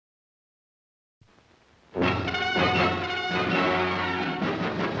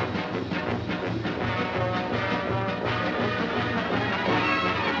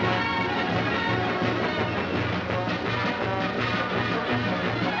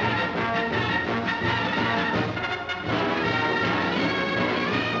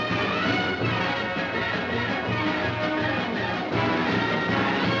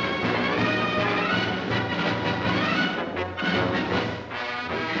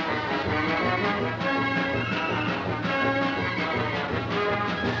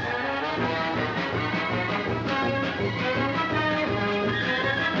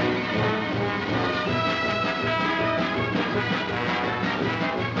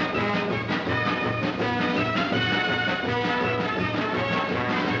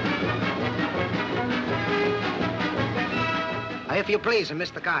If you please,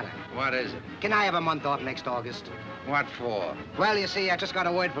 Mr. Carter. What is it? Can I have a month off next August? What for? Well, you see, I just got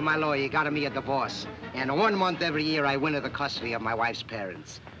a word from my lawyer. He got me a divorce. And 1 month every year, I win her the custody of my wife's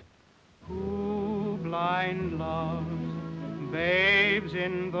parents. Who blind loves babes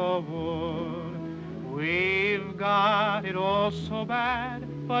in the wood? We've got it all so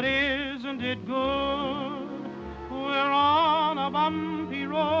bad, but isn't it good? We're on a bumpy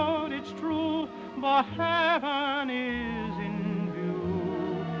road, it's true, but heaven is in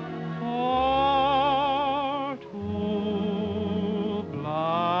view for two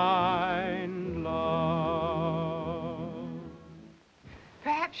blind loves.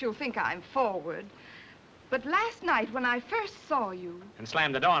 Perhaps you'll think I'm forward, but last night when I first saw you... And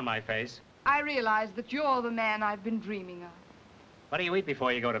slammed the door in my face. I realized that you're the man I've been dreaming of. What do you eat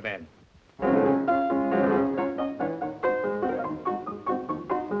before you go to bed?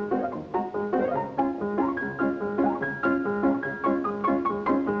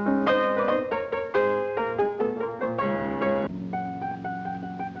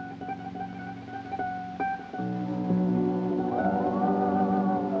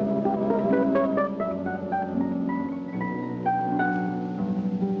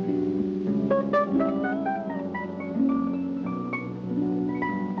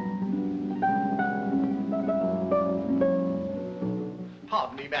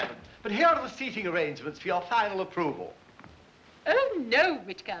 Seating arrangements for your final approval. Oh, no,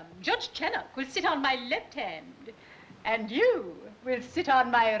 Whitcomb. Judge Chennock will sit on my left hand, and you will sit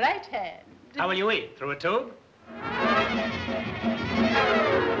on my right hand. How will you eat? Through a tube?